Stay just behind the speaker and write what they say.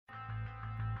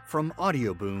From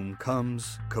Audioboom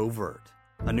comes Covert,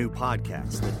 a new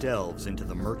podcast that delves into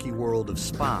the murky world of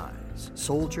spies,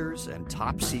 soldiers, and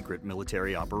top-secret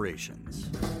military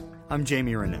operations. I'm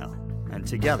Jamie Rennell, and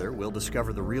together we'll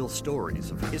discover the real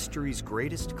stories of history's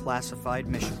greatest classified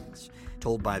missions,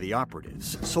 told by the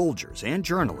operatives, soldiers, and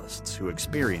journalists who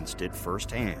experienced it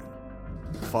firsthand.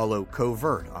 Follow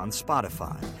Covert on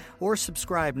Spotify, or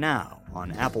subscribe now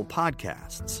on Apple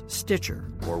Podcasts,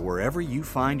 Stitcher, or wherever you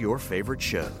find your favorite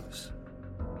shows.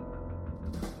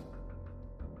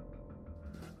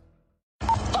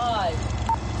 5,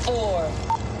 4,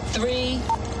 3,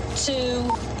 2,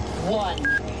 1.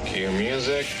 Cue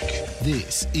music.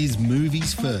 This is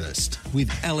Movies First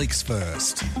with Alex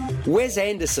First. Wes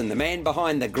Anderson, the man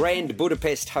behind the Grand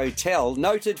Budapest Hotel,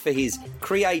 noted for his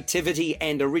creativity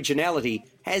and originality,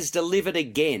 has delivered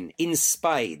again in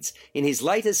spades in his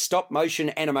latest stop-motion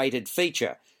animated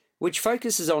feature, which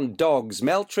focuses on dogs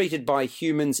maltreated by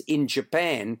humans in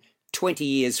Japan 20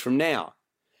 years from now.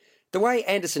 The way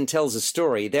Anderson tells a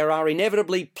story, there are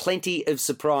inevitably plenty of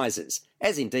surprises,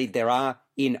 as indeed there are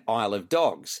in Isle of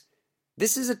Dogs.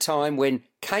 This is a time when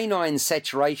canine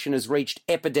saturation has reached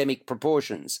epidemic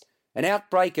proportions. An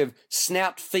outbreak of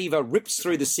snout fever rips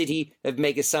through the city of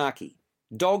Megasaki.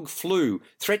 Dog flu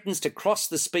threatens to cross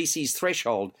the species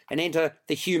threshold and enter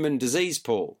the human disease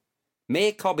pool.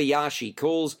 Mayor Kobayashi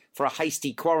calls for a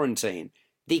hasty quarantine,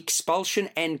 the expulsion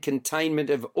and containment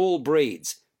of all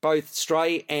breeds, both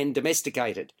stray and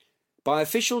domesticated. By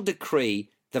official decree,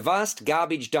 the vast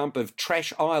garbage dump of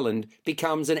Trash Island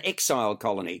becomes an exile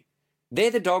colony.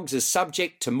 There the dogs are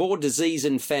subject to more disease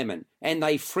and famine, and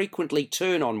they frequently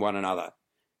turn on one another.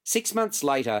 6 months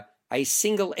later, a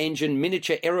single-engine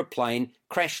miniature aeroplane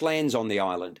crash lands on the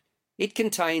island. It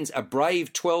contains a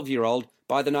brave 12-year-old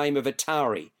by the name of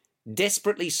Atari,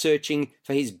 desperately searching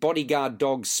for his bodyguard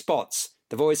dog Spots,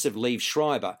 the voice of Liev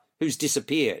Schreiber, who's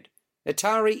disappeared.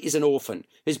 Atari is an orphan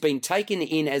who's been taken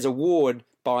in as a ward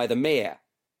by the mayor.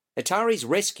 Atari's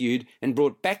rescued and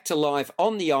brought back to life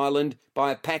on the island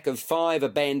by a pack of 5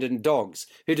 abandoned dogs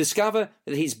who discover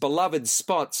that his beloved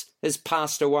Spots has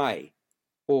passed away.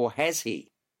 Or has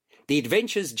he? The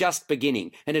adventure's just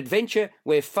beginning, an adventure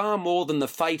where far more than the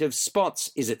fate of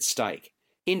Spots is at stake.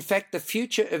 In fact, the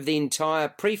future of the entire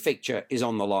prefecture is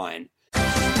on the line.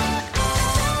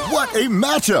 What a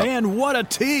matchup! And what a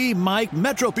team, Mike.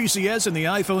 Metro PCS and the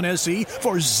iPhone SE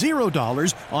for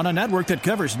 $0 on a network that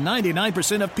covers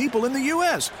 99% of people in the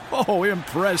U.S. Oh,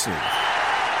 impressive.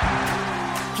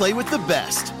 Play with the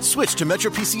best. Switch to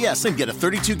Metro PCS and get a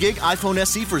 32-gig iPhone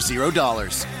SE for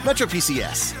 $0. Metro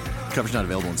PCS. Coverage not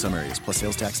available in some areas, plus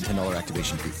sales tax and $10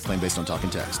 activation fee. Claim based on talk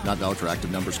and text. Not valid for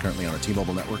active numbers currently on a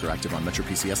T-Mobile network or active on Metro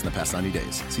PCS in the past 90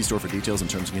 days. See store for details and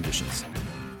terms and conditions.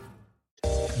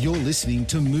 You're listening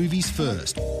to Movies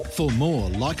First. For more,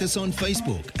 like us on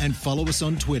Facebook and follow us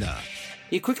on Twitter.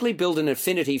 You quickly build an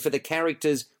affinity for the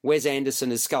characters Wes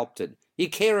Anderson has sculpted. You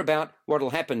care about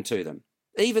what'll happen to them.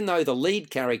 Even though the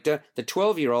lead character, the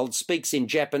 12-year-old, speaks in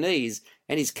Japanese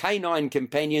and his canine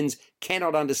companions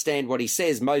cannot understand what he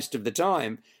says most of the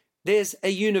time, there's a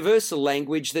universal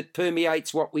language that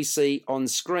permeates what we see on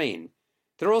screen.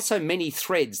 There are also many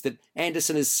threads that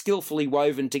Anderson has skillfully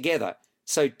woven together,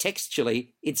 so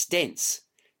textually it's dense.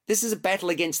 This is a battle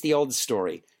against the odds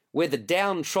story, where the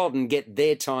downtrodden get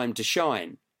their time to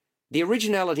shine. The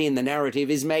originality in the narrative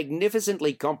is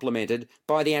magnificently complemented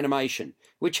by the animation,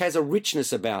 which has a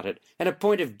richness about it and a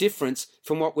point of difference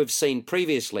from what we've seen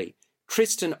previously.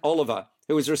 Tristan Oliver,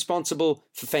 who is responsible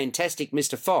for Fantastic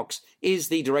Mr. Fox, is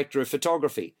the director of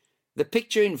photography. The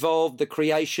picture involved the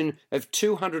creation of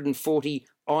 240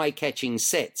 eye-catching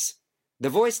sets. The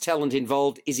voice talent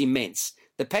involved is immense.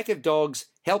 The pack of dogs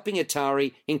helping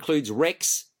Atari includes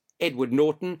Rex, Edward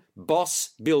Norton,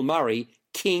 Boss, Bill Murray,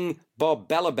 King, Bob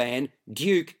Balaban,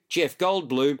 Duke, Jeff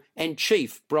Goldblum, and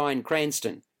Chief, Bryan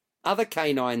Cranston. Other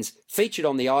canines featured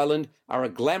on the island are a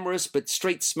glamorous but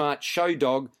street-smart show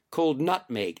dog called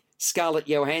Nutmeg, Scarlett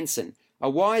Johansson, a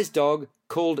wise dog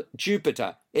called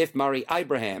Jupiter, F. Murray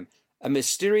Abraham, a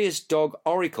mysterious dog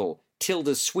Oracle,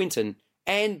 Tilda Swinton,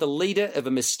 and the leader of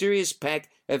a mysterious pack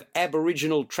of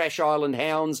Aboriginal Trash Island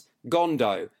hounds,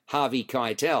 Gondo, Harvey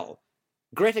Keitel.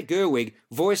 Greta Gerwig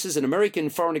voices an American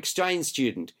foreign exchange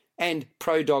student and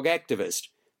pro-dog activist.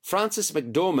 Frances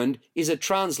McDormand is a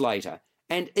translator,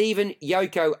 and even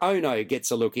Yoko Ono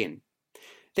gets a look in.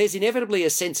 There's inevitably a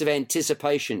sense of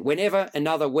anticipation whenever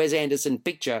another Wes Anderson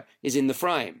picture is in the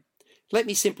frame. Let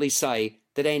me simply say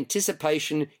that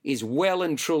anticipation is well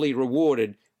and truly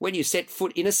rewarded when you set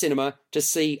foot in a cinema to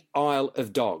see Isle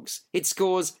of Dogs. It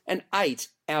scores an 8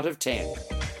 out of 10.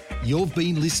 You've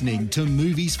been listening to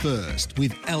Movies First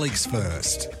with Alex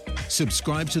First.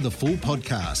 Subscribe to the full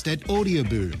podcast at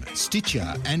Audioboom,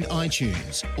 Stitcher and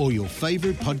iTunes, or your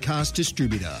favourite podcast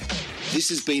distributor. This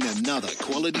has been another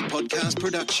quality podcast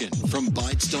production from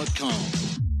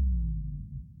Bytes.com.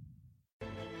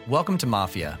 Welcome to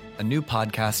Mafia, a new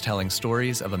podcast telling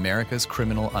stories of America's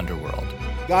criminal underworld.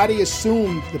 Gotti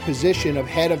assumed the position of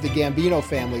head of the Gambino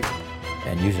family.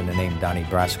 And using the name Donnie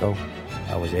Brasco,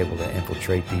 I was able to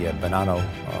infiltrate the Bonanno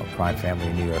crime family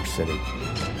in New York City.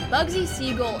 Bugsy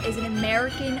Siegel is an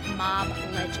American mob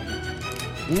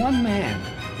legend. One man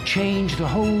changed the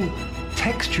whole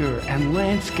texture and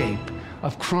landscape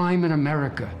of crime in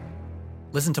America.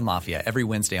 Listen to Mafia every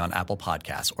Wednesday on Apple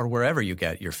Podcasts or wherever you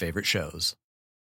get your favorite shows.